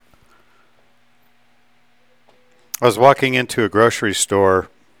I was walking into a grocery store,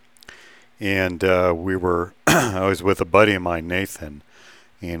 and I was with a buddy of mine, Nathan,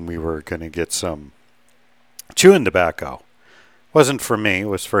 and we were going to get some chewing tobacco. Wasn't for me, it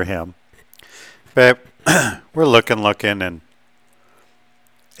was for him. But we're looking, and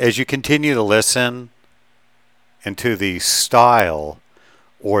as you continue to listen into the style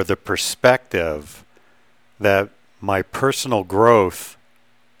or the perspective that my personal growth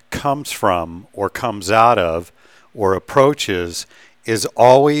comes from or comes out of or approaches is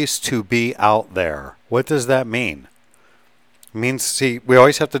always to be out there. What does that mean? It means, see, we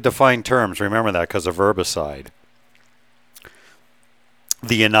always have to define terms. Remember that because of verbicide.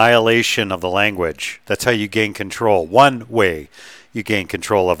 The annihilation of the language. That's how you gain control. One way you gain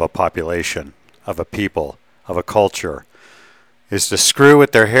control of a population, of a people, of a culture, is to screw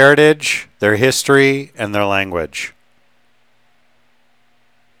with their heritage, their history, and their language.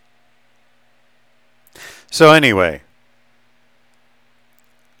 So anyway,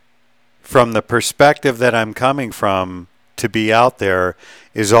 from the perspective that I'm coming from, to be out there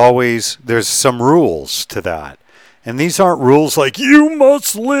is always, there's some rules to that. And these aren't rules like, you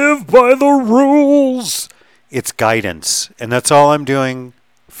must live by the rules. It's guidance. And that's all I'm doing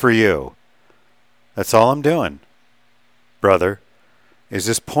for you. That's all I'm doing, brother, is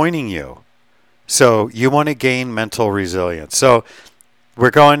just pointing you. So you want to gain mental resilience. So we're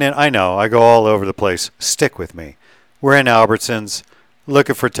going in, I know, I go all over the place. Stick with me. We're in Albertsons,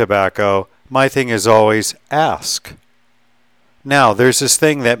 looking for tobacco. My thing is always ask. Now, there's this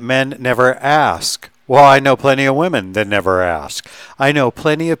thing that men never ask. Well, I know plenty of women that never ask. I know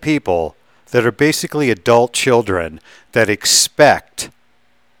plenty of people that are basically adult children that expect,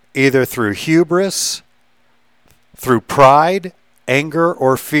 either through hubris, through pride, anger,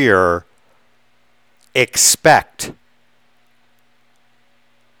 or fear, expect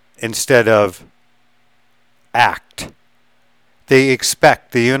instead of act. They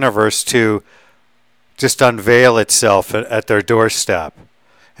expect the universe to just unveil itself at their doorstep.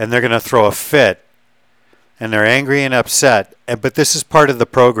 And they're going to throw a fit. And they're angry and upset. But this is part of the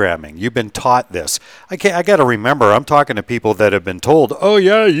programming. You've been taught this. I got to remember, I'm talking to people that have been told, oh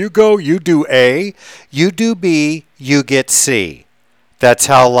yeah, you go, you do A, you do B, you get C. That's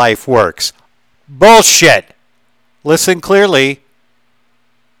how life works. Bullshit. Listen clearly.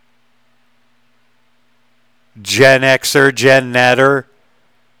 Gen Xer, Gen Netter,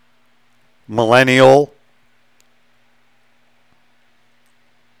 Millennial.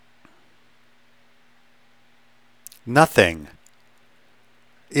 Nothing.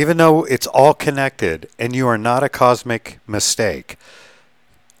 Even though it's all connected and you are not a cosmic mistake.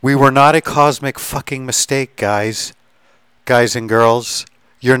 We were not a cosmic fucking mistake, guys. Guys and girls.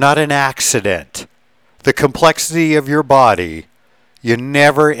 You're not an accident. The complexity of your body, you're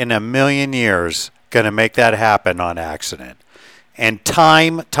never in a million years going to make that happen on accident. And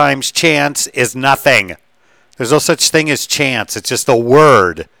time times chance is nothing. There's no such thing as chance. It's just a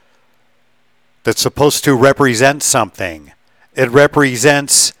word that's supposed to represent something. It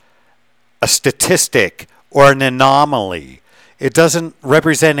represents a statistic or an anomaly. It doesn't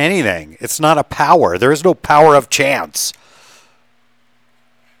represent anything. It's not a power. There is no power of chance.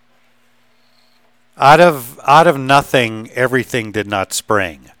 Out of nothing, everything did not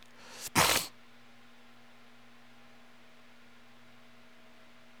spring.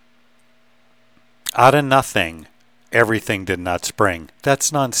 Out of nothing, everything did not spring.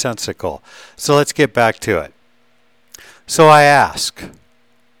 That's nonsensical. So let's get back to it. So I ask.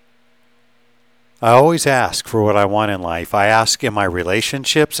 I always ask for what I want in life. I ask in my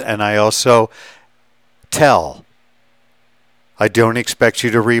relationships, and I also tell. I don't expect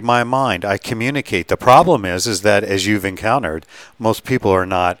you to read my mind. I communicate. The problem is that, as you've encountered, most people are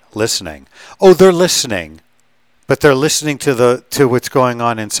not listening. Oh, they're listening. But they're listening to what's going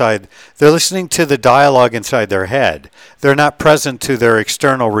on inside. They're listening to the dialogue inside their head. They're not present to their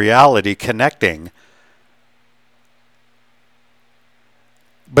external reality connecting.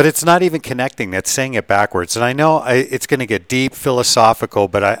 But it's not even connecting. That's saying it backwards. And I know it's going to get deep, philosophical,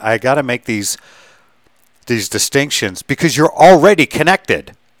 but I got to make these distinctions because you're already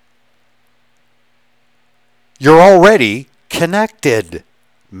connected. You're already connected,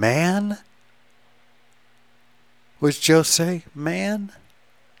 man. What did Joe say? Man?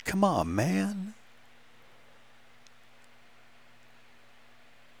 Come on, man.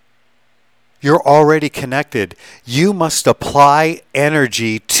 You're already connected. You must apply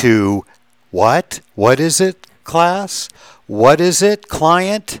energy to what? What is it, class? What is it,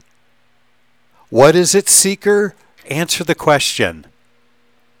 client? What is it, seeker? Answer the question.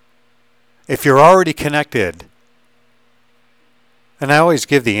 If you're already connected, and I always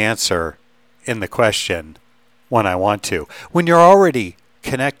give the answer in the question, when I want to. When you're already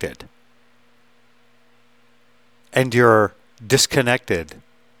connected and you're disconnected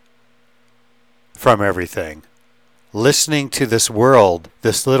from everything, listening to this world,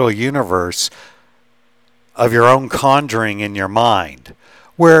 this little universe of your own conjuring in your mind,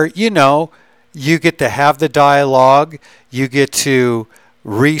 where, you get to have the dialogue, you get to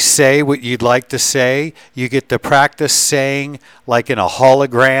re-say what you'd like to say, you get to practice saying like in a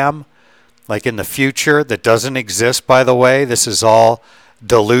hologram, like in the future that doesn't exist, by the way. This is all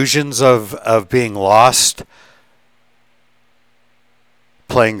delusions of being lost,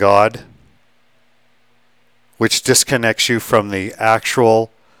 playing God, which disconnects you from the actual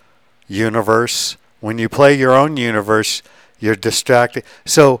universe. When you play your own universe, you're distracted.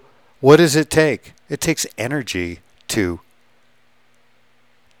 So what does it take? It takes energy to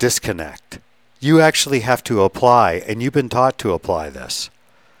disconnect. You actually have to apply, and you've been taught to apply this.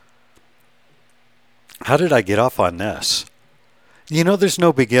 How did I get off on this? There's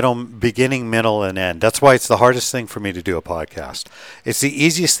no beginning, middle, and end. That's why it's the hardest thing for me to do a podcast. It's the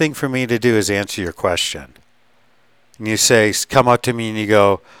easiest thing for me to do is answer your question. And you come up to me and you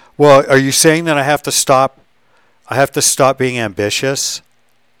go, well, are you saying that I have to stop being ambitious?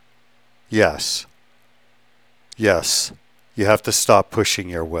 Yes. Yes. You have to stop pushing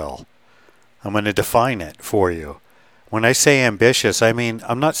your will. I'm going to define it for you. When I say ambitious, I mean,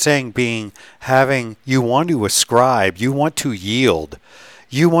 I'm not saying you want to ascribe, you want to yield,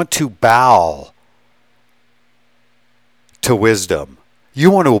 you want to bow to wisdom. You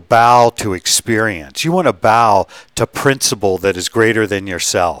want to bow to experience. You want to bow to principle that is greater than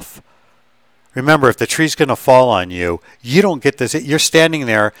yourself. Remember, if the tree's going to fall on you, you don't get this. You're standing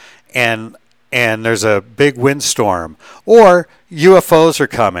there and there's a big windstorm. Or UFOs are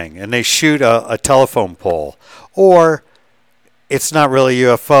coming and they shoot a telephone pole. Or it's not really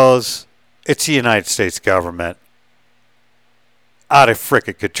UFOs. It's the United States government. Out of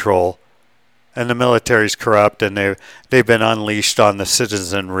frickin' control. And the military's corrupt and they've been unleashed on the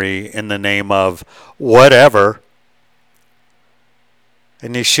citizenry in the name of whatever.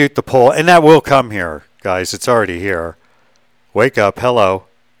 And you shoot the pole. And that will come here, guys. It's already here. Wake up. Hello.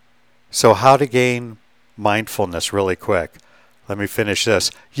 So how to gain mindfulness really quick. Let me finish this.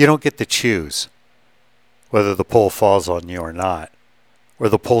 You don't get to choose whether the pole falls on you or not. Or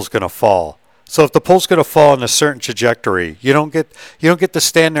the pole's going to fall. So if the pole's going to fall in a certain trajectory, you don't get to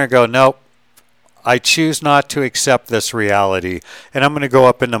stand there and go, nope, I choose not to accept this reality, and I'm going to go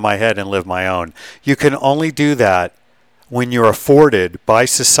up into my head and live my own. You can only do that when you're afforded by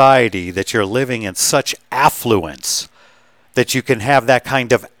society that you're living in such affluence that you can have that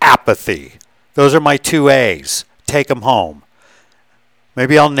kind of apathy. Those are my 2 A's. Take them home.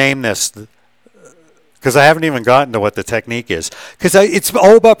 Maybe I'll name this because I haven't even gotten to what the technique is. Because it's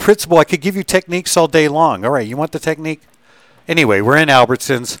all about principle. I could give you techniques all day long. All right, you want the technique? Anyway, we're in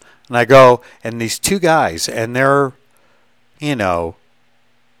Albertsons. And I go, and these 2 guys, and they're,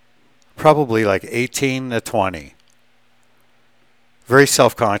 probably like 18 to 20. Very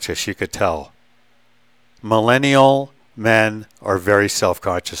self-conscious, you could tell. Millennial men are very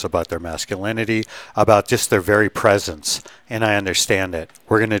self-conscious about their masculinity, about just their very presence. And I understand it.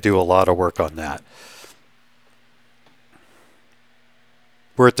 We're going to do a lot of work on that.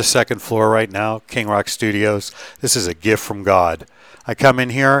 We're at the 2nd floor right now, King Rock Studios. This is a gift from God. I come in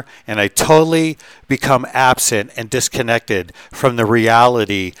here and I totally become absent and disconnected from the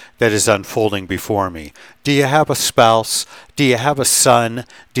reality that is unfolding before me. Do you have a spouse? Do you have a son?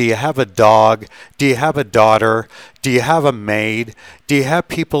 Do you have a dog? Do you have a daughter? Do you have a maid? Do you have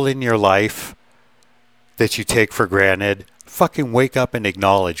people in your life that you take for granted? Fucking wake up and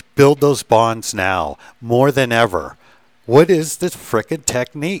acknowledge. Build those bonds now, more than ever. What is this frickin'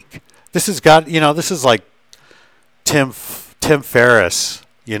 technique? This has got, this is like Tim Ferriss,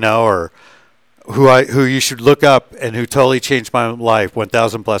 or who you should look up and who totally changed my life.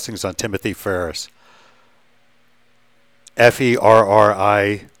 1,000 Blessings on Timothy Ferriss. Ferri.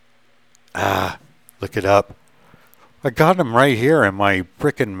 Look it up. I got him right here in my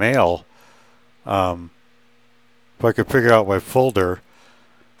frickin' mail. If I could figure out my folder.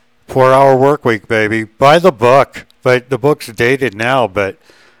 4-Hour Work Week, baby. Buy the book. But the book's dated now, but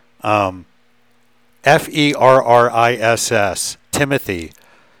Ferriss, Timothy,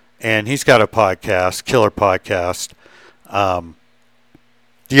 and he's got a podcast, killer podcast.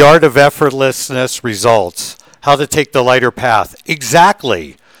 The Art of Effortlessness Results, How to Take the Lighter Path.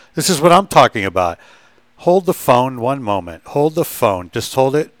 Exactly. This is what I'm talking about. Hold the phone one moment. Hold the phone. Just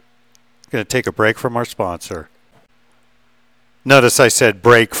hold it. I'm going to take a break from our sponsor. Notice I said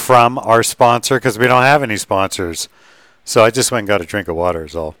break from our sponsor because we don't have any sponsors. So I just went and got a drink of water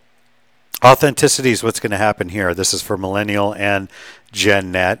is all. Authenticity is what's going to happen here. This is for Millennial and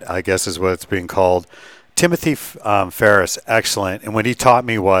Gen Net, I guess is what it's being called. Timothy Ferriss, excellent. And what he taught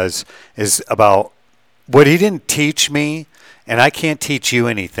me is about what he didn't teach me, and I can't teach you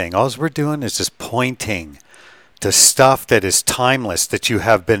anything. All we're doing is just pointing to stuff that is timeless, that you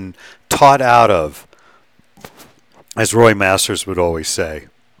have been taught out of, as Roy Masters would always say.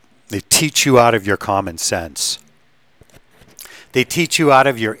 They teach you out of your common sense. They teach you out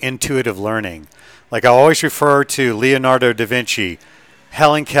of your intuitive learning. Like I always refer to Leonardo da Vinci,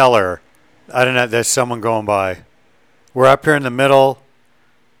 Helen Keller. I don't know, there's someone going by. We're up here in the middle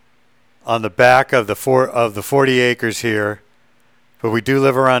on the back of the 40 acres here. But we do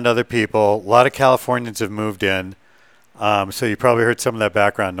live around other people. A lot of Californians have moved in. So you probably heard some of that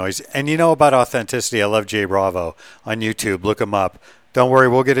background noise. And you know about authenticity. I love Jay Bravo on YouTube. Look him up. Don't worry,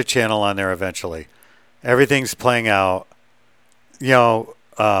 we'll get a channel on there eventually. Everything's playing out.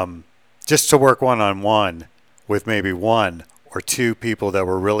 Just to work one-on-one with maybe one or two people that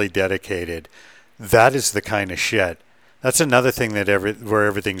were really dedicated, that is the kind of shit. That's another thing that where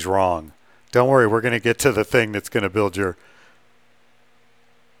everything's wrong. Don't worry, we're going to get to the thing that's going to build your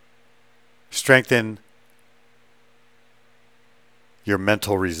strengthen your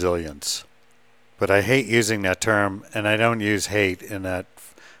mental resilience. But I hate using that term, and I don't use hate in that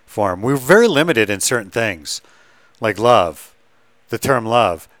form. We're very limited in certain things, like love. The term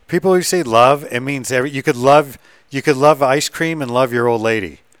love. People who say love, it means you could love ice cream and love your old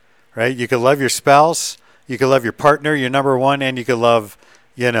lady, right? You could love your spouse, you could love your partner, your number one, and you could love,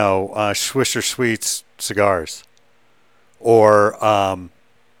 Swisher Sweets cigars, or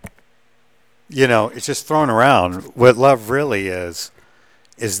it's just thrown around. What love really is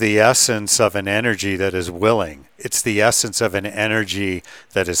the essence of an energy that is willing. It's the essence of an energy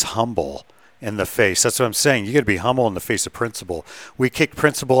that is humble in the face. That's what I'm saying. You got to be humble in the face of principle. We kicked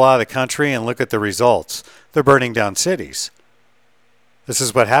principle out of the country, and look at the results. They're burning down cities. This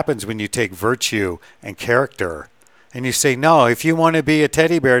is what happens when you take virtue and character and you say, no, if you want to be a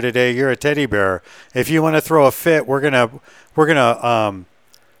teddy bear today, you're a teddy bear. If you want to throw a fit, we're gonna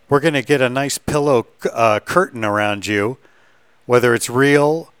get a nice pillow curtain around you, whether it's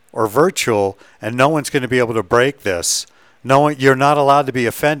real or virtual, and no one's going to be able to break this. No, you're not allowed to be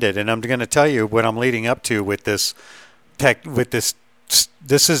offended, and I'm going to tell you what I'm leading up to with this.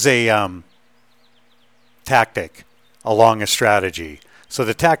 This is a tactic along a strategy. So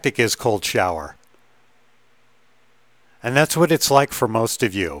the tactic is cold shower, and that's what it's like for most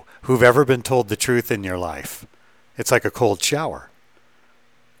of you who've ever been told the truth in your life. It's like a cold shower.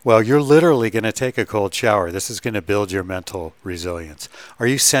 Well, you're literally going to take a cold shower. This is going to build your mental resilience. Are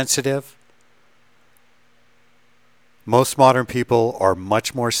you sensitive? Most modern people are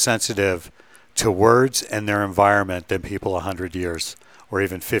much more sensitive to words and their environment than people 100 years or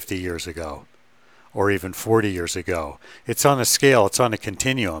even 50 years ago or even 40 years ago. It's on a scale, it's on a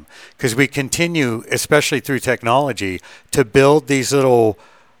continuum, because we continue, especially through technology, to build these little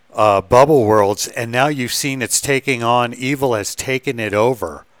bubble worlds, and now you've seen it's taking on, evil has taken it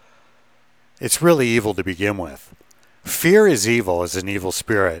over. It's really evil to begin with. Fear is evil, as an evil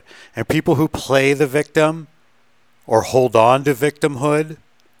spirit, and people who play the victim or hold on to victimhood,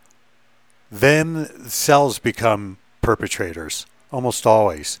 themselves become perpetrators, almost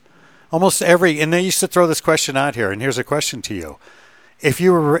always. Almost every, and they used to throw this question out here, and here's a question to you. If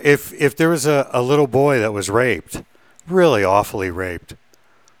there was a little boy that was raped, really awfully raped,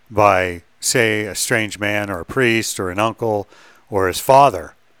 by, say, a strange man or a priest or an uncle or his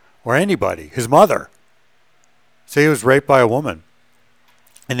father or anybody, his mother, say he was raped by a woman,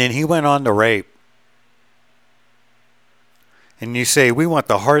 and then he went on to rape, and you say, we want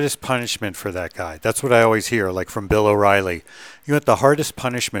the hardest punishment for that guy. That's what I always hear, like from Bill O'Reilly. You want the hardest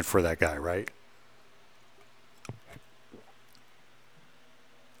punishment for that guy, right?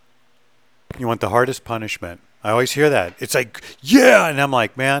 You want the hardest punishment. I always hear that. It's like, yeah! And I'm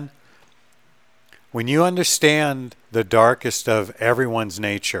like, man, when you understand the darkest of everyone's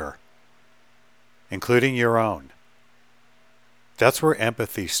nature, including your own, that's where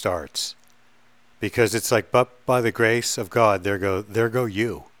empathy starts. Because it's like, but by the grace of God, there go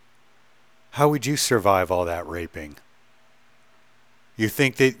you. How would you survive all that raping? You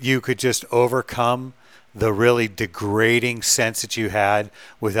think that you could just overcome the really degrading sense that you had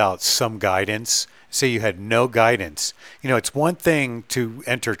without some guidance? Say you had no guidance. It's one thing to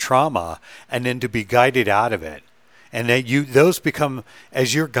enter trauma and then to be guided out of it. And that those become,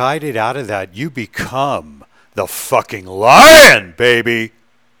 as you're guided out of that, you become the fucking lion, baby.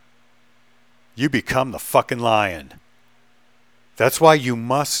 You become the fucking lion. That's why you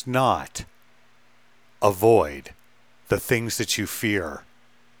must not avoid the things that you fear.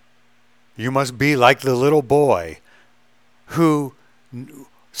 You must be like the little boy who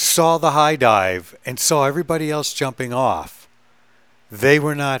saw the high dive and saw everybody else jumping off. They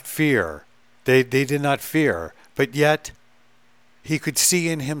were not fear. They did not fear. But yet, he could see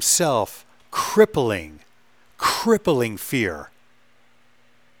in himself crippling fear.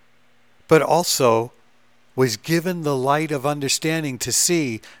 But also was given the light of understanding to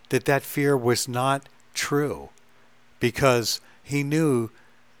see that that fear was not true. Because he knew,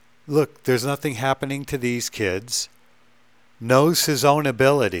 look, there's nothing happening to these kids. Knows his own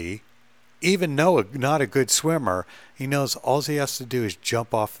ability, even though not a good swimmer, he knows all he has to do is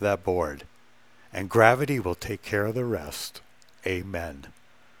jump off that board, and gravity will take care of the rest. Amen.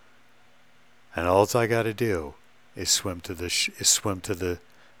 And all I got to do is swim to the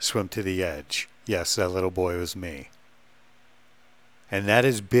edge. Yes, that little boy was me, and that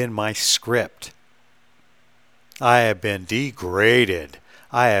has been my script. I have been degraded.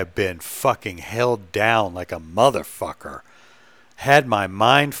 I have been fucking held down like a motherfucker. Had my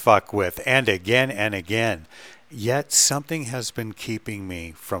mind fucked with, and again. Yet something has been keeping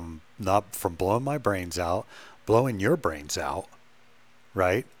me from blowing my brains out, blowing your brains out,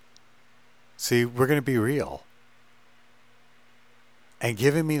 right? See, we're going to be real. And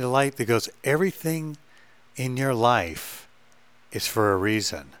giving me the light that goes, everything in your life is for a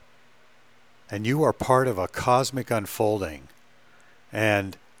reason. And you are part of a cosmic unfolding.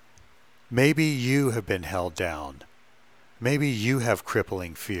 And maybe you have been held down. Maybe you have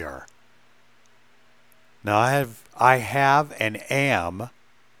crippling fear. Now I have and am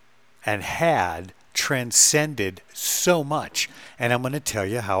and had transcended so much. And I'm going to tell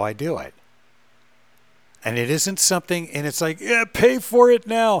you how I do it. And it isn't something, and it's like, yeah, pay for it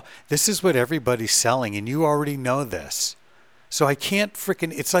now. This is what everybody's selling, and you already know this. So I can't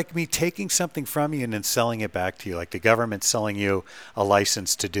it's like me taking something from you and then selling it back to you, like the government selling you a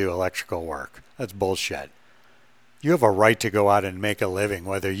license to do electrical work. That's bullshit. You have a right to go out and make a living,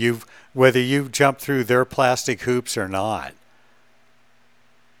 whether you've jumped through their plastic hoops or not.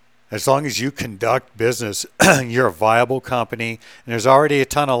 As long as you conduct business, you're a viable company, and there's already a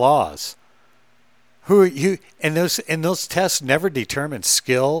ton of laws. Who are you? And those tests never determine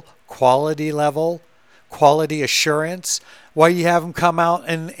skill, quality level, quality assurance. Why you have them come out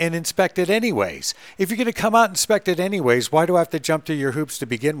and inspect it anyways? If you're going to come out and inspect it anyways, why do I have to jump through your hoops to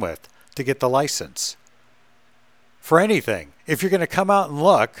begin with to get the license? For anything. If you're going to come out and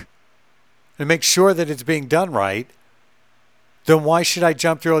look and make sure that it's being done right, then why should I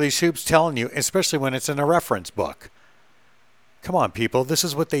jump through all these hoops telling you, especially when it's in a reference book? Come on, people. This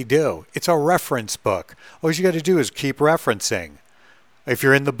is what they do. It's a reference book. All you got to do is keep referencing. If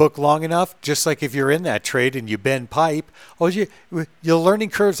you're in the book long enough, just like if you're in that trade and you bend pipe, your learning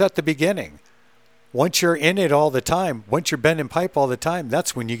curve's at the beginning. Once you're in it all the time, once you're bending pipe all the time,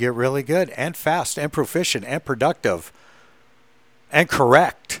 that's when you get really good and fast and proficient and productive and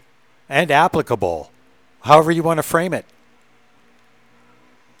correct and applicable, however you want to frame it.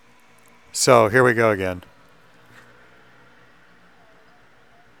 So here we go again.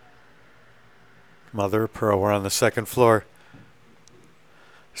 Mother of pearl, we're on the second floor.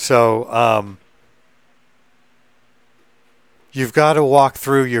 So, you've got to walk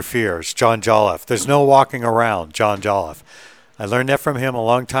through your fears. John Jolliffe. There's no walking around. John Jolliffe. I learned that from him a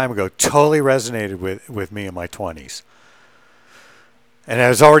long time ago. Totally resonated with me in my 20s. And I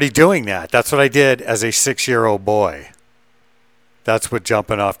was already doing that. That's what I did as a 6-year-old boy. That's what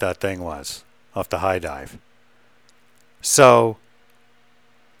jumping off that thing was. Off the high dive. So,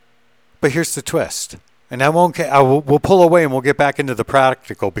 but here's the twist. And we'll pull away and we'll get back into the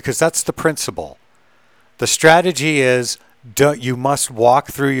practical because that's the principle. The strategy is you must walk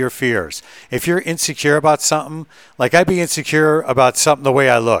through your fears. If you're insecure about something, like I'd be insecure about something the way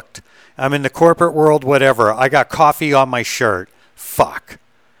I looked. I'm in the corporate world, whatever. I got coffee on my shirt. Fuck.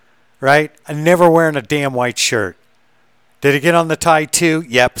 Right? I'm never wearing a damn white shirt. Did it get on the tie too?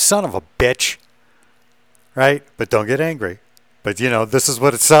 Yep. Son of a bitch. Right? But don't get angry. But, this is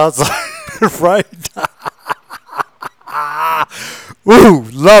what it sounds like, right? Woo,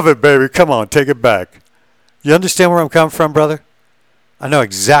 love it, baby. Come on, take it back. You understand where I'm coming from, brother? I know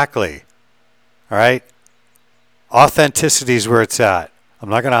exactly. All right? Authenticity is where it's at. I'm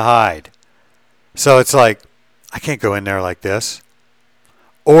not going to hide. So it's like, I can't go in there like this.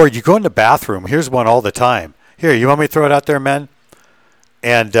 Or you go in the bathroom. Here's one all the time. Here, you want me to throw it out there, men?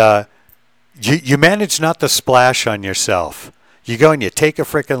 And you manage not to splash on yourself. You go and you take a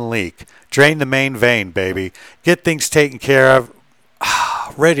freaking leak. Drain the main vein, baby. Get things taken care of.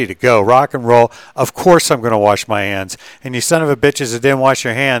 Ready to go. Rock and roll. Of course I'm going to wash my hands. And you son of a bitches that didn't wash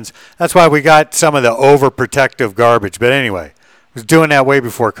your hands. That's why we got some of the overprotective garbage. But anyway, I was doing that way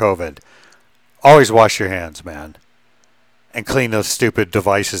before COVID. always wash your hands, man. And clean those stupid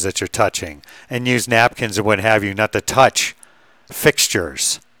devices that you're touching. And use napkins and what have you not to touch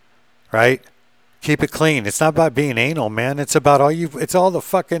fixtures. Right? Keep it clean. It's not about being anal, man. It's about it's all the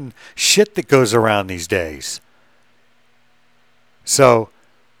fucking shit that goes around these days. So,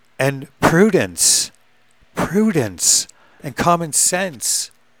 and prudence and common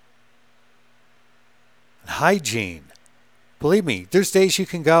sense and hygiene. Believe me, there's days you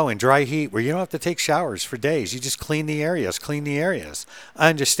can go in dry heat where you don't have to take showers for days. You just clean the areas. I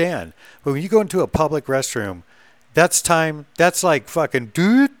understand. But when you go into a public restroom, that's like fucking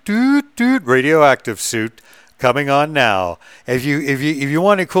radioactive suit coming on now. If you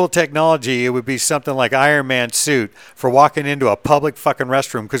wanted cool technology, it would be something like Iron Man suit for walking into a public fucking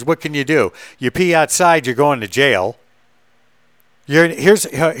restroom. Because what can you do? You pee outside, you're going to jail. Here's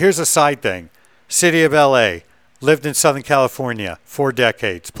a side thing. City of LA. Lived in Southern California 4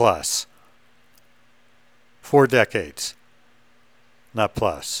 decades plus. 4 decades. Not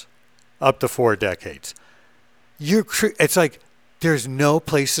plus. Up to 4 decades. It's like there's no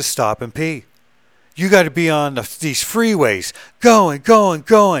place to stop and pee. You got to be on these freeways,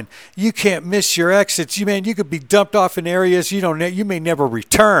 going. You can't miss your exits. You could be dumped off in areas you may never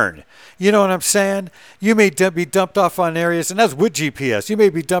return. You know what I'm saying? You may be dumped off on areas, and that's with GPS. You may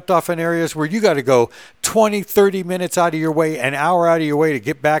be dumped off in areas where you got to go 20, 30 minutes out of your way, an hour out of your way to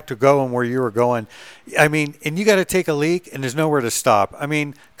get back to going where you were going. I mean, and you got to take a leak, and there's nowhere to stop. I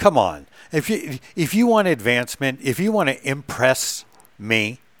mean, come on. If you want advancement, if you want to impress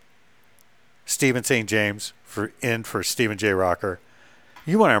me, Stephen St. James for Stephen J. Rocker,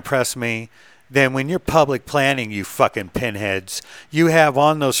 you want to impress me, then when you're public planning, you fucking pinheads, you have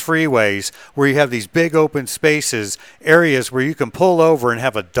on those freeways where you have these big open spaces, areas where you can pull over and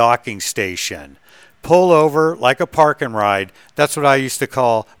have a docking station. Pull over like a park and ride. That's what I used to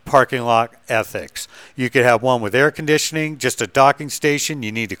call parking lot ethics. You could have one with air conditioning, just a docking station.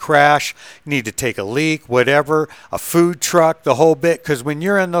 You need to crash, you need to take a leak, whatever, a food truck, the whole bit. Because when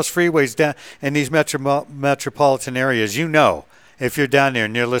you're in those freeways down in these metropolitan areas, if you're down there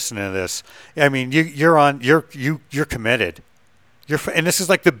and you're listening to this, I mean, you're committed. And this is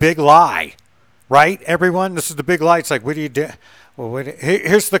like the big lie, right? Everyone, this is the big lie. It's like, what do you do? Well,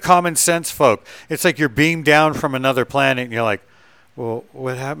 here's the common sense, folk. It's like you're beamed down from another planet, and you're like, well,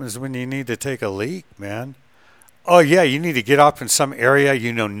 what happens when you need to take a leak, man? Oh, yeah, you need to get off in some area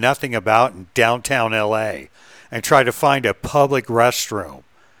you know nothing about in downtown L.A. and try to find a public restroom.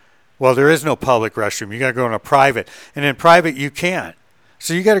 Well, there is no public restroom. You got to go in a private. And in private, you can't.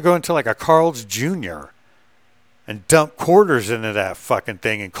 So you got to go into like a Carl's Jr. and dump quarters into that fucking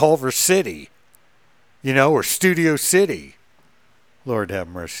thing in Culver City, or Studio City. Lord have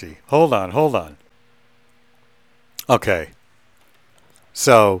mercy. Hold on. Okay.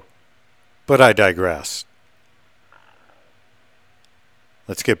 So, but I digress.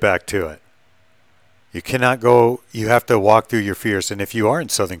 Let's get back to it. You cannot go, you have to walk through your fears. And if you are in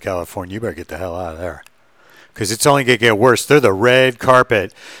Southern California, you better get the hell out of there. Because it's only going to get worse. They're the red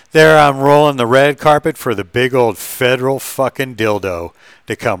carpet. I'm rolling the red carpet for the big old federal fucking dildo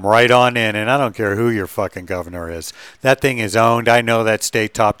to come right on in. And I don't care who your fucking governor is. That thing is owned. I know that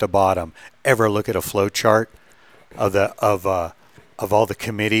state top to bottom. Ever look at a flow chart of all the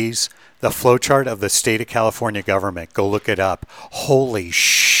committees? The flow chart of the state of California government. Go look it up. Holy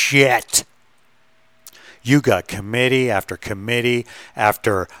shit. You got committee after committee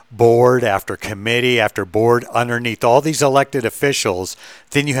after board after committee after board underneath all these elected officials.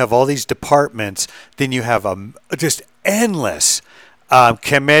 Then you have all these departments. Then you have just endless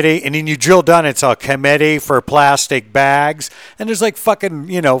committee. And then you drill down, it's a committee for plastic bags. And there's like fucking,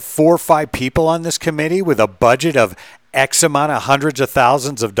 4 or 5 people on this committee with a budget of X amount of hundreds of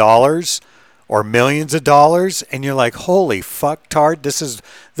thousands of dollars or millions of dollars. And you're like, holy fuck, tard, this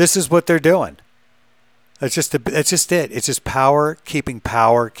is what they're doing. That's just it. It's just power, keeping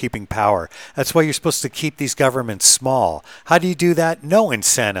power. That's why you're supposed to keep these governments small. How do you do that? No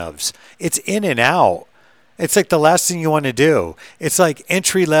incentives. It's in and out. It's like the last thing you want to do. It's like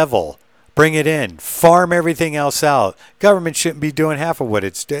entry level. Bring it in. Farm everything else out. Government shouldn't be doing half of what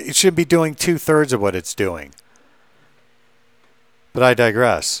it's doing. It should be doing 2/3 of what it's doing. But I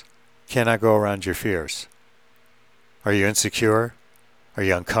digress. Cannot go around your fears. Are you insecure? Are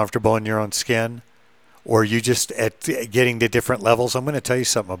you uncomfortable in your own skin? Or are you just getting to different levels? I'm going to tell you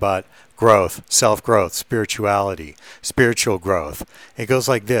something about growth, self-growth, spirituality, spiritual growth. It goes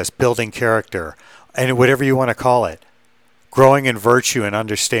like this: building character, and whatever you want to call it, growing in virtue and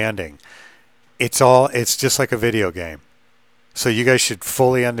understanding. It's just like a video game. So you guys should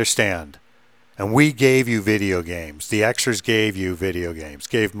fully understand. And we gave you video games. The Xers gave you video games.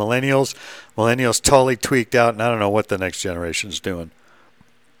 Gave millennials. Millennials totally tweaked out, and I don't know what the next generation's doing.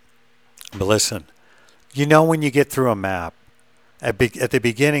 But listen, you know when you get through a map, at the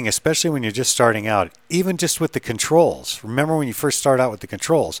beginning, especially when you're just starting out, even just with the controls. Remember when you first start out with the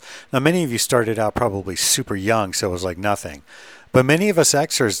controls? Now, many of you started out probably super young, so it was like nothing. But many of us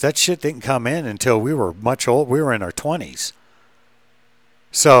Xers, that shit didn't come in until we were much old. We were in our 20s.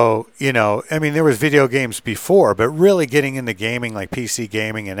 So, you know, I mean, there was video games before, but really getting into gaming like PC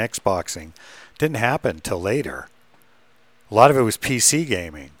gaming and Xboxing didn't happen till later. A lot of it was PC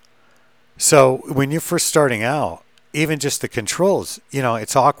gaming. So when you're first starting out, even just the controls, you know,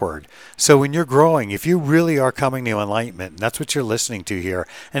 it's awkward. So when you're growing, if you really are coming to enlightenment, and that's what you're listening to here,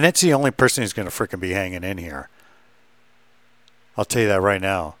 and that's the only person who's going to frickin' be hanging in here. I'll tell you that right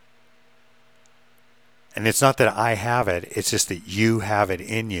now. And it's not that I have it, it's just that you have it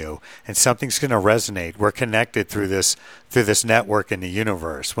in you, and something's going to resonate. We're connected through this network in the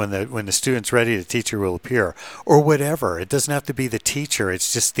universe. When the student's ready, the teacher will appear, or whatever. It doesn't have to be the teacher.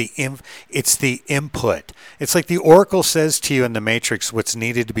 It's just the input. It's like the Oracle says to you in the Matrix what's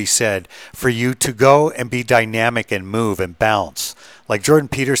needed to be said for you to go and be dynamic and move and bounce, like Jordan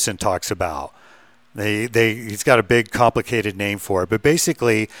Peterson talks about. He's got a big, complicated name for it. But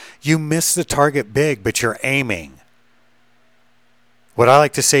basically, you miss the target big, but you're aiming. What I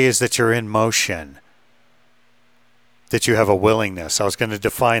like to say is that you're in motion, that you have a willingness. I was going to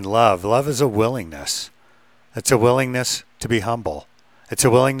define love. Love is a willingness. It's a willingness to be humble. It's a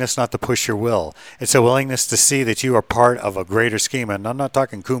willingness not to push your will. It's a willingness to see that you are part of a greater scheme. And I'm not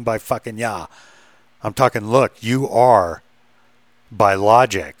talking kumbaya fucking ya. I'm talking, look, you are, by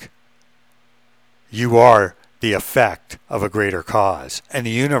logic, you are the effect of a greater cause. And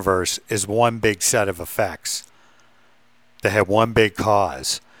the universe is one big set of effects that have one big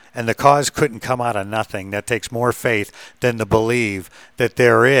cause. And the cause couldn't come out of nothing. That takes more faith than to believe that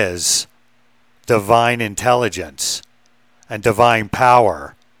there is divine intelligence and divine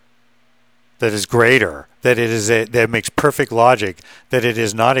power that is greater, that makes perfect logic, that it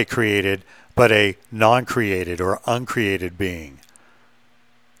is not a created, but a non-created or uncreated being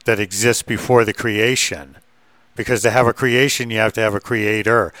that exists before the creation. Because to have a creation, you have to have a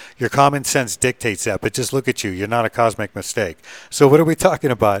creator. Your common sense dictates that, but just look at you. You're not a cosmic mistake. So what are we talking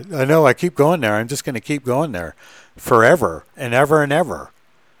about? I know I keep going there. I'm just going to keep going there forever and ever and ever.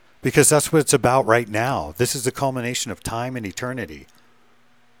 Because that's what it's about right now. This is the culmination of time and eternity.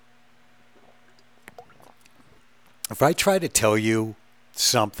 If I try to tell you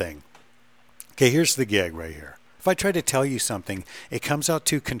something, okay, here's the gig right here. If I try to tell you something, it comes out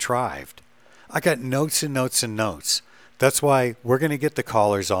too contrived. I got notes and notes and notes. That's why we're going to get the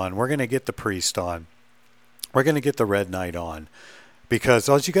callers on. We're going to get the priest on. We're going to get the red knight on. Because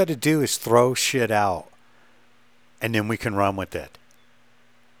all you got to do is throw shit out. And then we can run with it.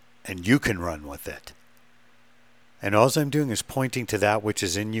 And you can run with it. And all I'm doing is pointing to that which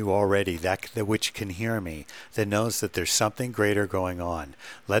is in you already, that which can hear me, that knows that there's something greater going on.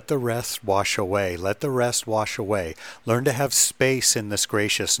 Let the rest wash away. Let the rest wash away. Learn to have space in this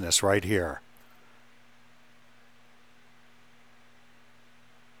graciousness right here.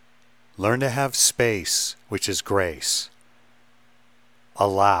 Learn to have space, which is grace.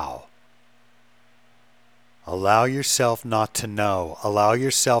 Allow. Allow yourself not to know. Allow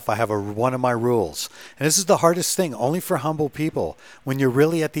yourself. I have one of my rules. And this is the hardest thing, only for humble people, when you're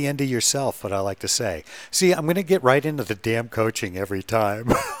really at the end of yourself, what I like to say. See, I'm going to get right into the damn coaching every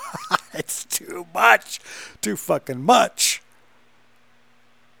time. It's too much. Too fucking much.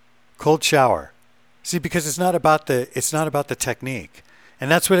 Cold shower. See, because it's not about the technique. And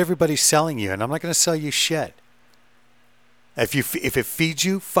that's what everybody's selling you. And I'm not going to sell you shit. If it feeds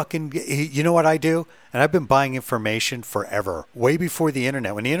you, you know what I do? And I've been buying information forever, way before the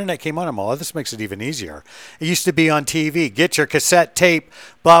internet. When the internet came on, I'm all, this makes it even easier. It used to be on TV. Get your cassette tape,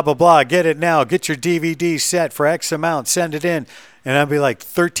 blah, blah, blah. Get it now. Get your DVD set for X amount. Send it in. And I'd be like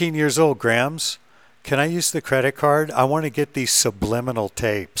 13 years old. Grams, can I use the credit card? I want to get these subliminal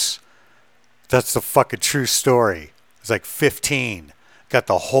tapes. That's the fucking true story. It's like 15. Got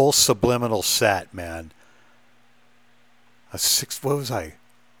the whole subliminal set, man. What was I?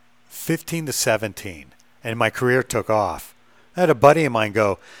 15 to 17. And my career took off. I had a buddy of mine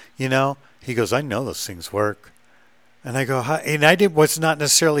go, he goes, I know those things work. And I go, and I was not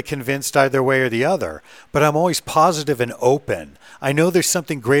necessarily convinced either way or the other, but I'm always positive and open. I know there's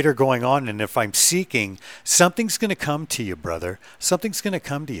something greater going on, and if I'm seeking, something's going to come to you, brother. Something's going to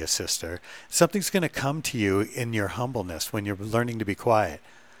come to you, sister. Something's going to come to you in your humbleness when you're learning to be quiet.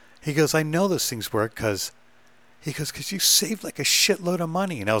 He goes, I know those things work because He goes, because you saved like a shitload of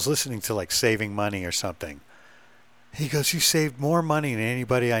money. And I was listening to like Saving Money or something. He goes, you saved more money than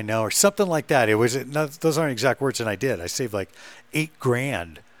anybody I know, or something like that. It was no, those aren't exact words, and I did. I saved like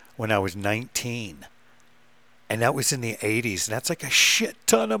 $8,000 when I was 19, and that was in the 80s, and that's like a shit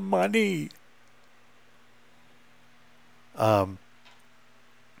ton of money.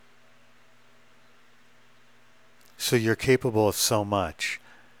 So you're capable of so much,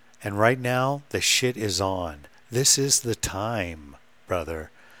 and right now the shit is on. This is the time,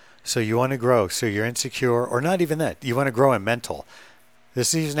 brother. So you want to grow. So you're insecure, or not even that. You want to grow in mental.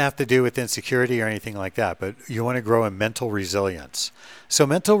 This doesn't have to do with insecurity or anything like that, but you want to grow in mental resilience. So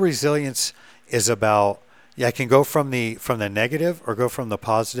mental resilience is about, yeah, I can go from the negative or go from the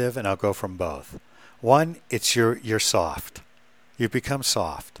positive, and I'll go from both. One, it's you're soft. You become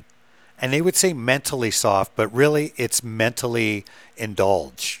soft. And they would say mentally soft, but really it's mentally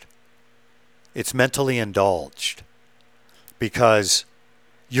indulged. It's mentally indulged because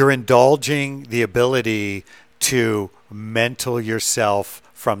you're indulging the ability to mental yourself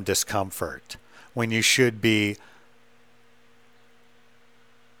from discomfort when you should be,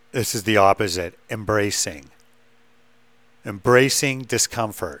 this is the opposite, embracing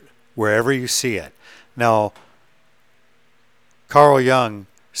discomfort wherever you see it. Now, Carl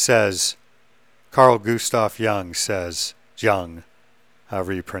Gustav Jung says, Jung,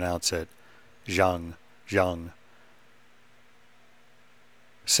 however you pronounce it, Jung,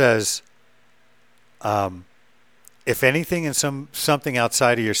 says, if anything in something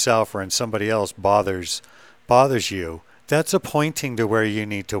outside of yourself or in somebody else bothers you, that's a pointing to where you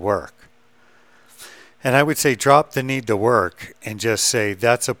need to work. And I would say drop the need to work and just say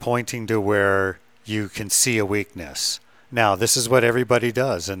that's a pointing to where you can see a weakness. Now, this is what everybody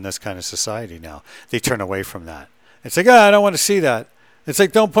does in this kind of society now. They turn away from that. It's like, I don't want to see that. It's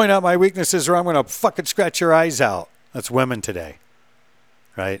like, don't point out my weaknesses or I'm going to fucking scratch your eyes out. That's women today,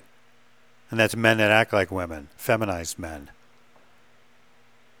 right? And that's men that act like women, feminized men.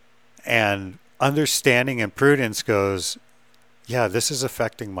 And understanding and prudence goes, yeah, this is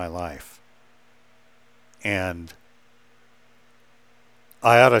affecting my life. And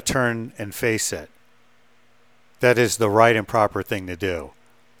I ought to turn and face it. That is the right and proper thing to do.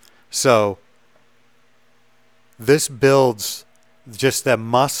 So this builds just that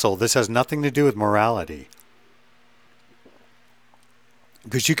muscle. This has nothing to do with morality.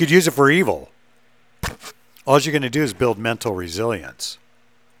 Because you could use it for evil. All you're going to do is build mental resilience.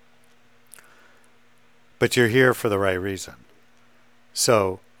 But you're here for the right reason.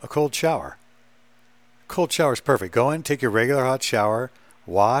 So, a cold shower. Cold shower is perfect. Go in, take your regular hot shower,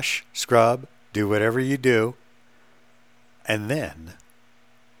 wash, scrub, do whatever you do, and then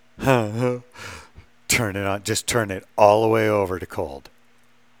turn it on. Just turn it all the way over to cold.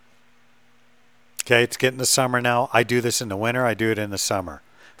 Okay, it's getting the summer now. I do this in the winter. I do it in the summer.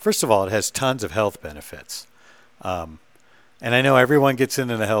 First of all, it has tons of health benefits. And I know everyone gets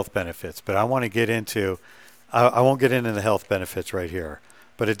into the health benefits, but I want to get into, I won't get into the health benefits right here,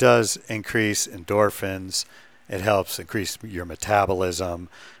 but it does increase endorphins. It helps increase your metabolism.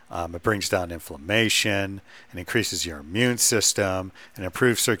 It brings down inflammation and increases your immune system and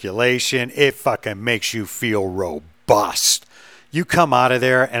improves circulation. It fucking makes you feel robust. You come out of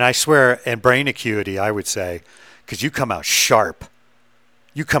there, and I swear, and brain acuity, I would say, because you come out sharp.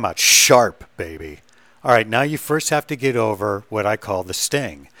 You come out sharp, baby. All right, now you first have to get over what I call the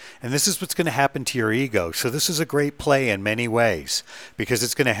sting. And this is what's going to happen to your ego. So this is a great play in many ways because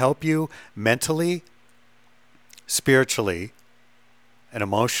it's going to help you mentally, spiritually, and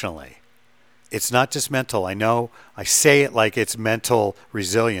emotionally. It's not just mental. I know I say it like it's mental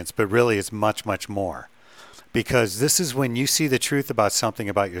resilience, but really it's much, much more. Because this is when you see the truth about something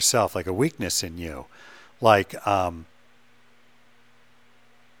about yourself, like a weakness in you. Like,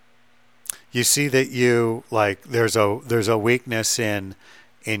 you see that you, like, there's a weakness in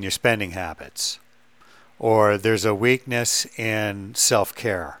your spending habits. Or there's a weakness in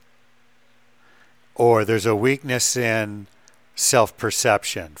self-care. Or there's a weakness in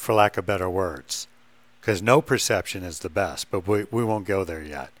self-perception, for lack of better words. Because no perception is the best, but we won't go there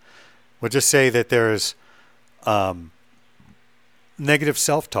yet. We'll just say that there's negative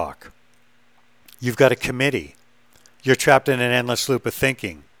self-talk. You've got a committee. You're trapped in an endless loop of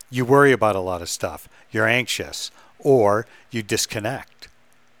thinking. You worry about a lot of stuff. You're anxious. Or you disconnect.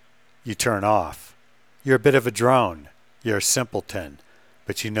 You turn off. You're a bit of a drone. You're a simpleton,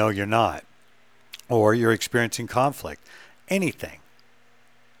 but you know you're not. Or you're experiencing conflict. Anything.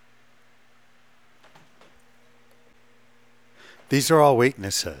 These are all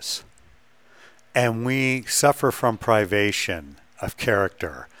weaknesses. And we suffer from privation of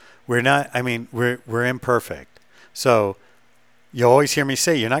character. We're imperfect. So you always hear me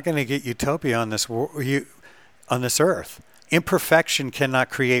say, you're not going to get utopia on on this earth. Imperfection cannot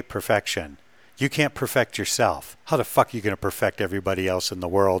create perfection. You can't perfect yourself. How the fuck are you going to perfect everybody else in the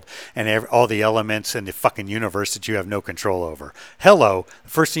world and all the elements in the fucking universe that you have no control over? Hello, the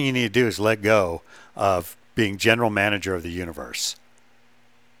first thing you need to do is let go of being general manager of the universe.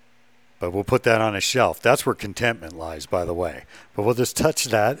 But we'll put that on a shelf. That's where contentment lies, by the way. But we'll just touch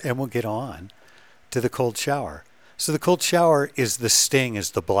that and we'll get on to the cold shower. So the cold shower is the sting,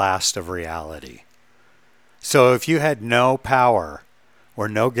 is the blast of reality. So if you had no power or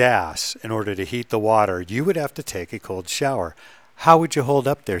no gas in order to heat the water, you would have to take a cold shower. How would you hold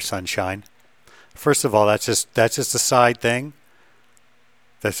up there, sunshine? First of all, that's just a side thing.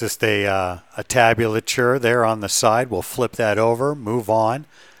 That's just a tabulature there on the side. We'll flip that over, move on.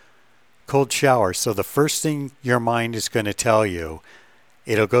 Cold shower. So the first thing your mind is going to tell you,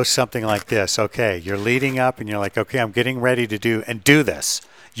 it'll go something like this. Okay, you're leading up and you're like, okay, I'm getting ready to do this.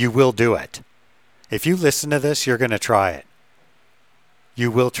 You will do it. If you listen to this, you're going to try it.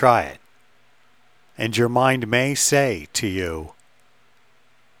 You will try it. And your mind may say to you,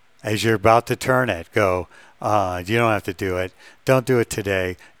 as you're about to turn it, go, you don't have to do it. Don't do it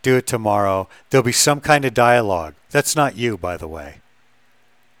today. Do it tomorrow. There'll be some kind of dialogue. That's not you, by the way.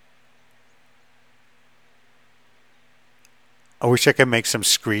 I wish I could make some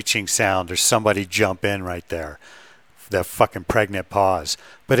screeching sound or somebody jump in right there. That fucking pregnant pause.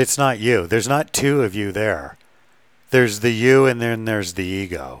 But it's not you. There's not two of you there. There's the you and then there's the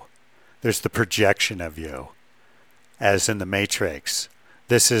ego. There's the projection of you. As in the Matrix.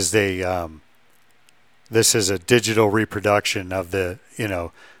 This is a digital reproduction of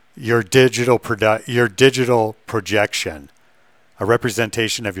your digital projection. A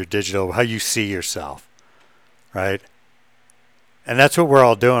representation of your digital, how you see yourself. Right? And that's what we're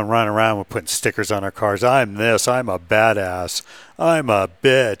all doing, running around. We're putting stickers on our cars. I'm this. I'm a badass. I'm a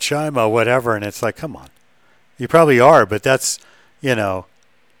bitch. I'm a whatever. And it's like, come on. You probably are, but that's, you're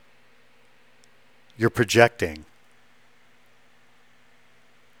projecting.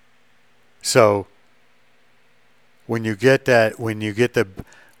 So when you turn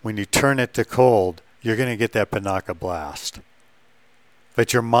it to cold, you're going to get that Panaka blast.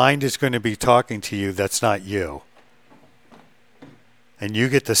 But your mind is going to be talking to you. That's not you. And you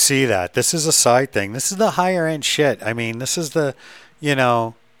get to see that. This is a side thing. This is the higher end shit. I mean, this is the,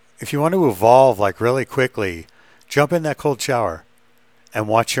 if you want to evolve like really quickly, jump in that cold shower and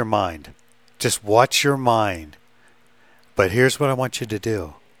watch your mind. Just watch your mind. But here's what I want you to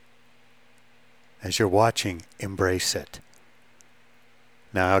do. As you're watching, embrace it.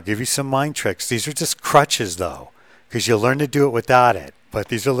 Now, I'll give you some mind tricks. These are just crutches, though, because you'll learn to do it without it. But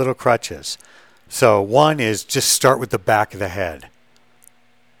these are little crutches. So one is just start with the back of the head.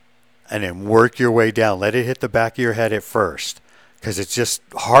 And then work your way down. Let it hit the back of your head at first, because it's just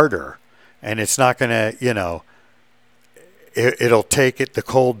harder. And it's not going to, it'll take it the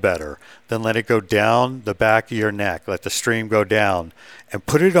cold better. Then let it go down the back of your neck. Let the stream go down. And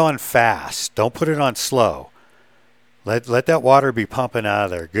put it on fast. Don't put it on slow. Let that water be pumping out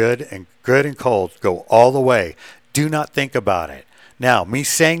of there. Good and cold. Go all the way. Do not think about it. Now, me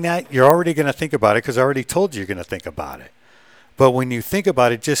saying that, you're already going to think about it because I already told you you're going to think about it. But when you think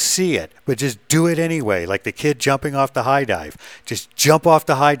about it, just see it. But just do it anyway. Like the kid jumping off the high dive. Just jump off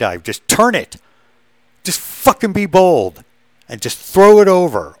the high dive. Just turn it. Just fucking be bold. And just throw it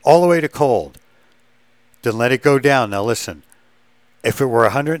over all the way to cold. Then let it go down. Now listen. If it were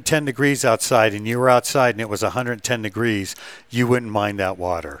 110 degrees outside and you were outside and it was 110 degrees, you wouldn't mind that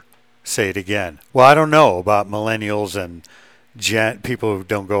water. Say it again. Well, I don't know about millennials and people who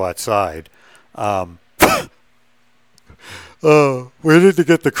don't go outside. We need to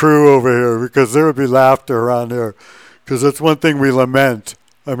get the crew over here because there would be laughter around here. Because that's one thing we lament.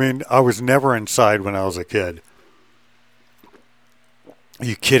 I mean, I was never inside when I was a kid. Are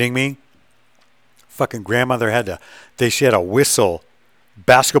you kidding me? Fucking grandmother she had a whistle,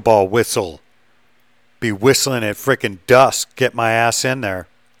 basketball whistle. Be whistling at frickin' dusk, get my ass in there.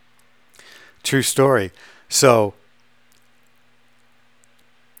 True story. So,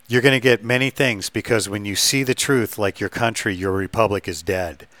 you're going to get many things because when you see the truth, like your country, your republic is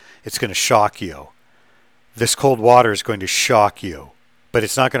dead, it's going to shock you. This cold water is going to shock you, but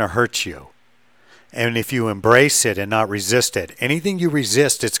it's not going to hurt you. And if you embrace it and not resist it, anything you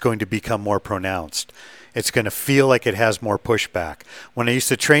resist, it's going to become more pronounced. It's going to feel like it has more pushback. When I used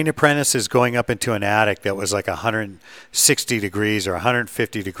to train apprentices going up into an attic that was like 160 degrees or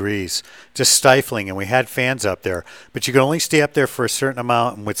 150 degrees, just stifling, and we had fans up there, but you could only stay up there for a certain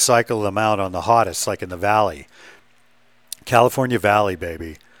amount and would cycle them out on the hottest, like in the valley. California Valley,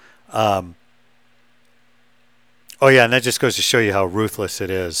 baby. Oh yeah, and that just goes to show you how ruthless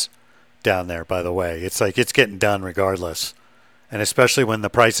it is down there, by the way. It's like it's getting done regardless. And especially when the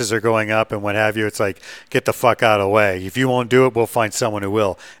prices are going up and what have you, it's like, get the fuck out of the way. If you won't do it, we'll find someone who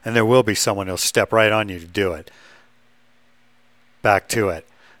will. And there will be someone who'll step right on you to do it. Back to it.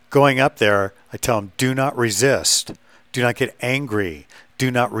 Going up there, I tell them, do not resist. Do not get angry.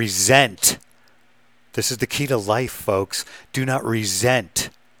 Do not resent. This is the key to life, folks. Do not resent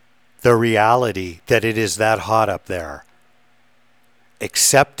the reality that it is that hot up there.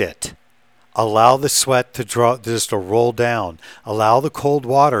 Accept it. Allow the sweat to draw, just to roll down. Allow the cold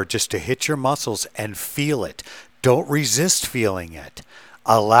water just to hit your muscles and feel it. Don't resist feeling it.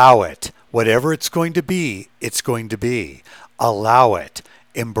 Allow it. Whatever it's going to be, it's going to be. Allow it.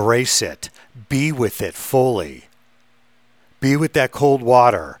 Embrace it. Be with it fully. Be with that cold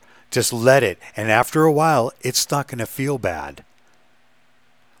water. Just let it. And after a while, it's not going to feel bad.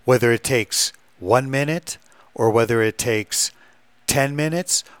 Whether it takes 1 minute or whether it takes 10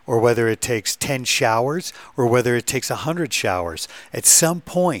 minutes or whether it takes 10 showers or whether it takes 100 showers, at some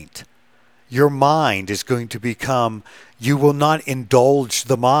point, your mind is going to become, you will not indulge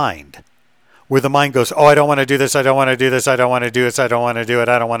the mind. Where the mind goes, oh, I don't want to do this, I don't want to do this, I don't want to do this, I don't want to do it,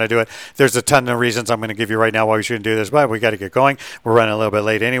 I don't want to do it. There's a ton of reasons I'm going to give you right now why we shouldn't do this, but we got to get going. We're running a little bit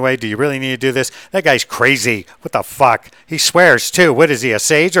late anyway. Do you really need to do this? That guy's crazy. What the fuck? He swears too. What is he, a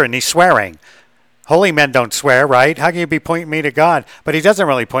sage, or is he swearing? Holy men don't swear, right? How can you be pointing me to God? But he doesn't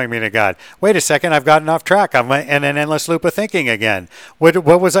really point me to God. Wait a second, I've gotten off track. I'm in an endless loop of thinking again. What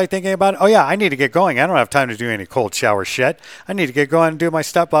was I thinking about? Oh yeah, I need to get going. I don't have time to do any cold shower shit. I need to get going and do my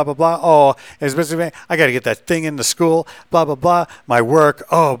stuff, blah, blah, blah. Oh, I got to get that thing into school, blah, blah, blah. My work,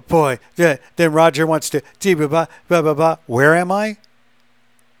 oh boy. Then Roger wants to, blah, blah, blah, blah, blah. Where am I?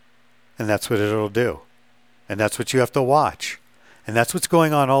 And that's what it'll do. And that's what you have to watch. And that's what's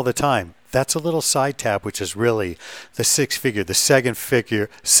going on all the time. That's a little side tab, which is really the 6-figure, the 7-figure,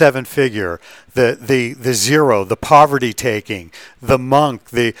 7-figure, the zero, the poverty taking, the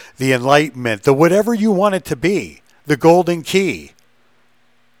monk, the enlightenment, the whatever you want it to be, the golden key,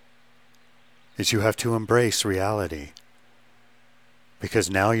 is you have to embrace reality. Because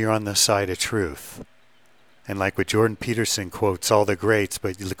now you're on the side of truth. And like what Jordan Peterson quotes all the greats,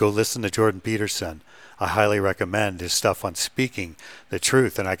 but you go listen to Jordan Peterson. I highly recommend his stuff on speaking the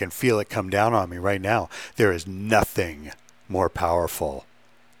truth, and I can feel it come down on me right now. There is nothing more powerful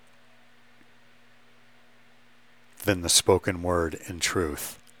than the spoken word in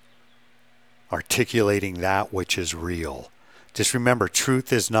truth. Articulating that which is real. Just remember,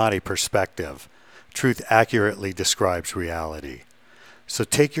 truth is not a perspective. Truth accurately describes reality. So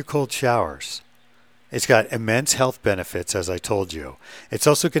take your cold showers. It's got immense health benefits, as I told you. It's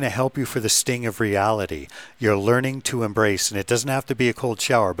also going to help you for the sting of reality. You're learning to embrace, and it doesn't have to be a cold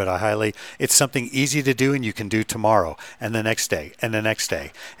shower, but it's something easy to do and you can do tomorrow and the next day and the next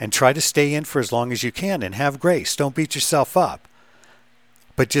day. And try to stay in for as long as you can and have grace. Don't beat yourself up.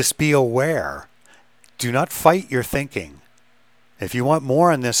 But just be aware. Do not fight your thinking. If you want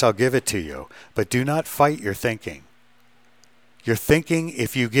more on this, I'll give it to you. But do not fight your thinking. Your thinking,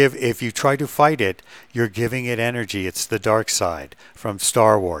 if you try to fight it, you're giving it energy. It's the dark side from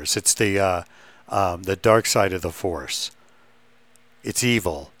Star Wars. It's the dark side of the Force. It's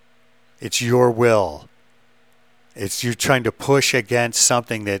evil. It's your will. It's you trying to push against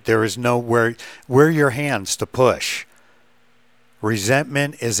something that there is nowhere. Where are your hands to push?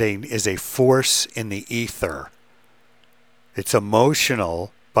 Resentment is a force in the ether. It's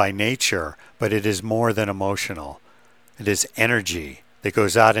emotional by nature, but it is more than emotional. It is energy that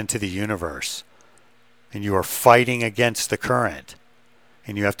goes out into the universe. And you are fighting against the current.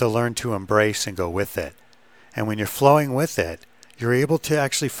 And you have to learn to embrace and go with it. And when you're flowing with it, you're able to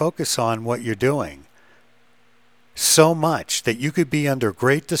actually focus on what you're doing. So much that you could be under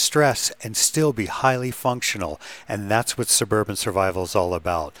great distress and still be highly functional. And that's what suburban survival is all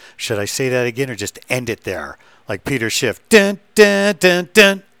about. Should I say that again or just end it there? Like Peter Schiff. Dun, dun, dun,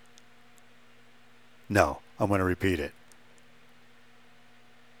 dun. No, I'm going to repeat it.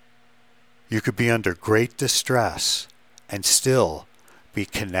 You could be under great distress and still be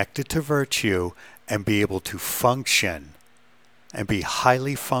connected to virtue and be able to function and be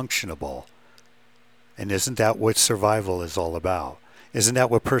highly functionable. And isn't that what survival is all about? Isn't that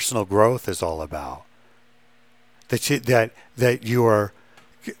what personal growth is all about? This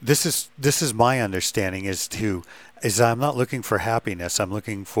is my understanding is I'm not looking for happiness, I'm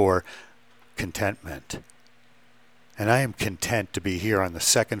looking for contentment. And I am content to be here on the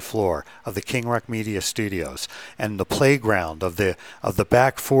second floor of the King Rock Media Studios and the playground of the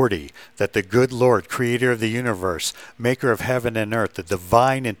back 40 that the good Lord, creator of the universe, maker of heaven and earth, the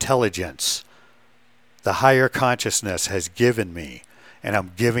divine intelligence, the higher consciousness has given me, and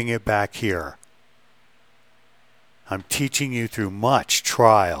I'm giving it back here. I'm teaching you through much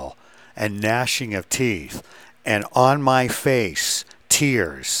trial and gnashing of teeth, and on my face,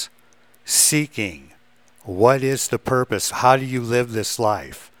 tears, seeking, what is the purpose? How do you live this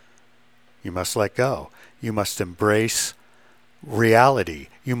life? You must let go. You must embrace reality.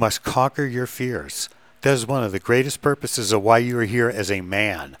 You must conquer your fears. That is one of the greatest purposes of why you are here as a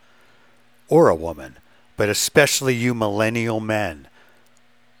man or a woman, but especially you millennial men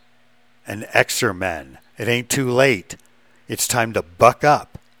and Xer men. It ain't too late. It's time to buck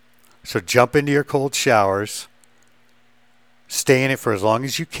up. So jump into your cold showers. Stay in it for as long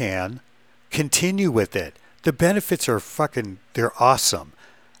as you can. Continue with it. The benefits are they're awesome.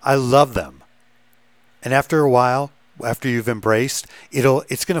 I love them. And after a while, after you've embraced,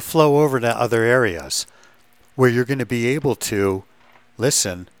 it's going to flow over to other areas where you're going to be able to,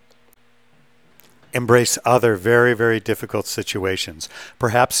 embrace other very, very difficult situations.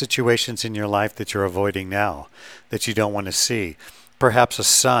 Perhaps situations in your life that you're avoiding now, that you don't want to see. Perhaps a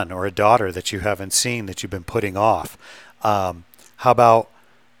son or a daughter that you haven't seen that you've been putting off. How about,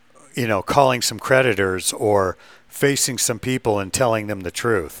 calling some creditors or facing some people and telling them the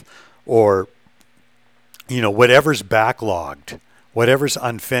truth? Or, whatever's backlogged, whatever's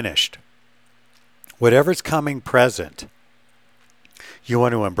unfinished, whatever's coming present, you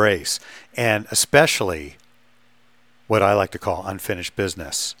want to embrace. And especially what I like to call unfinished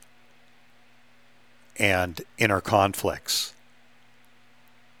business and inner conflicts.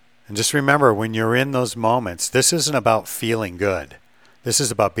 And just remember, when you're in those moments, this isn't about feeling good. This is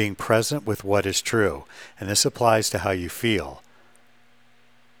about being present with what is true. And this applies to how you feel.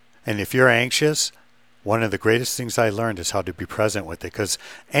 And if you're anxious, one of the greatest things I learned is how to be present with it. Because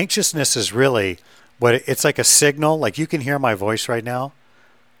anxiousness is really it's like a signal. Like, you can hear my voice right now.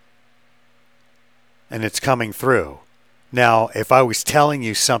 And it's coming through. Now, if I was telling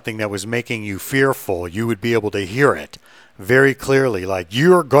you something that was making you fearful, you would be able to hear it very clearly. Like,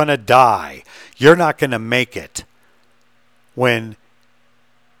 you're going to die. You're not going to make it. When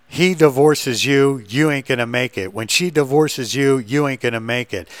he divorces you, you ain't going to make it. When she divorces you, you ain't going to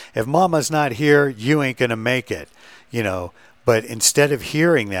make it. If mama's not here, you ain't going to make it. But instead of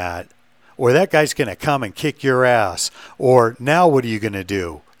hearing that, or that guy's going to come and kick your ass, or now what are you going to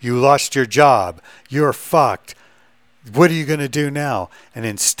do? You lost your job. You're fucked. What are you going to do now? And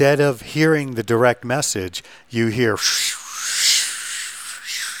instead of hearing the direct message, you hear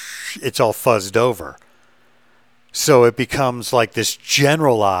it's all fuzzed over. So it becomes like this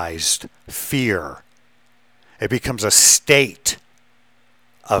generalized fear. It becomes a state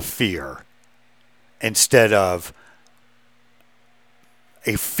of fear instead of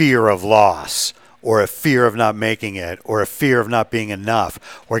a fear of loss, or a fear of not making it, or a fear of not being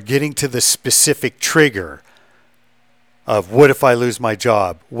enough, or getting to the specific trigger of, what if I lose my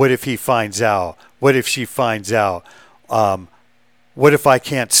job? What if he finds out? What if she finds out? What if I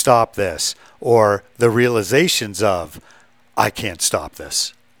can't stop this? Or the realizations of, I can't stop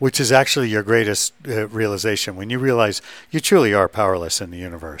this, which is actually your greatest realization, when you realize you truly are powerless in the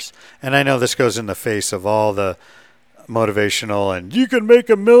universe. And I know this goes in the face of all the motivational and you can make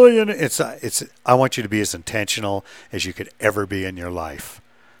 $1 million. I want you to be as intentional as you could ever be in your life.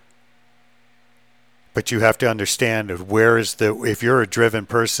 But you have to understand if you're a driven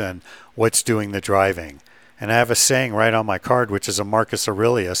person, what's doing the driving. And I have a saying right on my card, which is a Marcus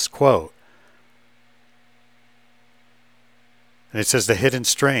Aurelius quote. And it says, the hidden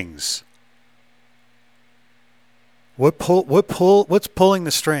strings. What's pulling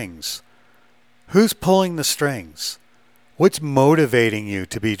the strings? Who's pulling the strings? What's motivating you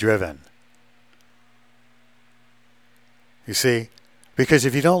to be driven? You see? Because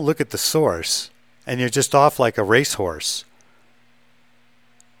if you don't look at the source, and you're just off like a racehorse,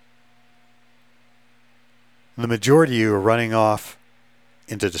 the majority of you are running off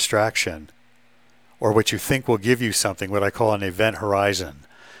into distraction, or what you think will give you something, what I call an event horizon,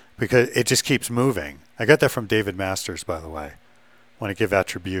 because it just keeps moving. I got that from David Masters, by the way. I want to give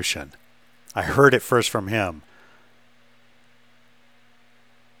attribution. I heard it first from him.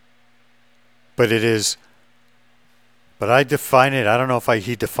 But I define it, I don't know if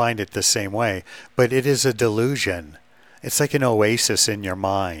he defined it the same way, but it is a delusion. It's like an oasis in your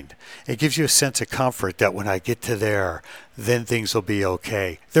mind. It gives you a sense of comfort that when I get to there, then things will be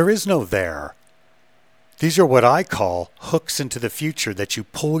okay. There is no there. These are what I call hooks into the future, that you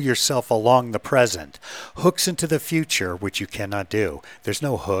pull yourself along the present. Hooks into the future, which you cannot do. There's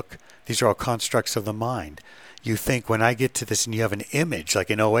no hook. These are all constructs of the mind. You think, when I get to this, and you have an image,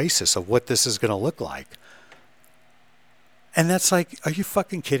 like an oasis of what this is going to look like. And that's like, are you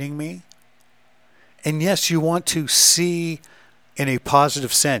fucking kidding me? And yes, you want to see in a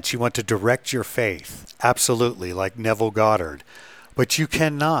positive sense. You want to direct your faith. Absolutely, like Neville Goddard. But you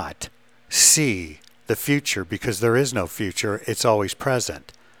cannot see the future because there is no future. It's always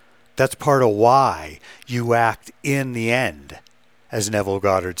present. That's part of why you act in the end, as Neville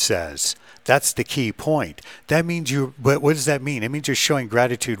Goddard says. That's the key point. That means but what does that mean? It means you're showing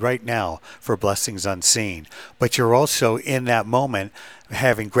gratitude right now for blessings unseen. But you're also in that moment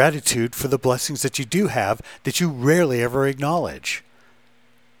having gratitude for the blessings that you do have that you rarely ever acknowledge.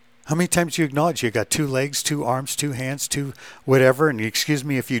 How many times do you acknowledge you got 2 legs, 2 arms, 2 hands, 2 whatever? And excuse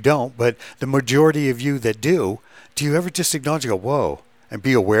me if you don't, but the majority of you that do you ever just acknowledge and go, whoa, and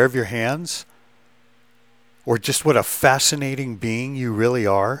be aware of your hands? Or just what a fascinating being you really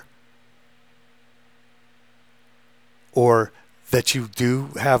are? Or that you do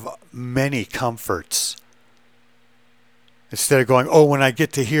have many comforts. Instead of going, oh, when I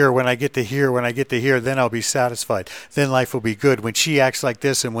get to here, then I'll be satisfied. Then life will be good. When she acts like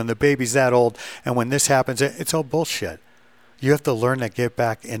this and when the baby's that old and when this happens, it's all bullshit. You have to learn to get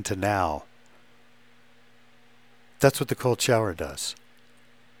back into now. That's what the cold shower does.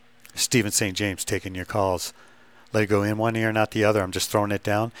 Stephen St. James taking your calls. Let it go in one ear, not the other. I'm just throwing it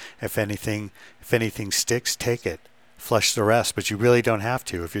down. If anything sticks, take it. Flush the rest, but you really don't have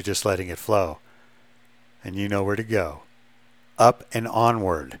to if you're just letting it flow. And you know where to go. Up and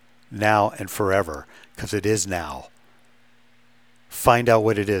onward, now and forever, because it is now. Find out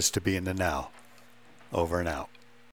what it is to be in the now. Over and out.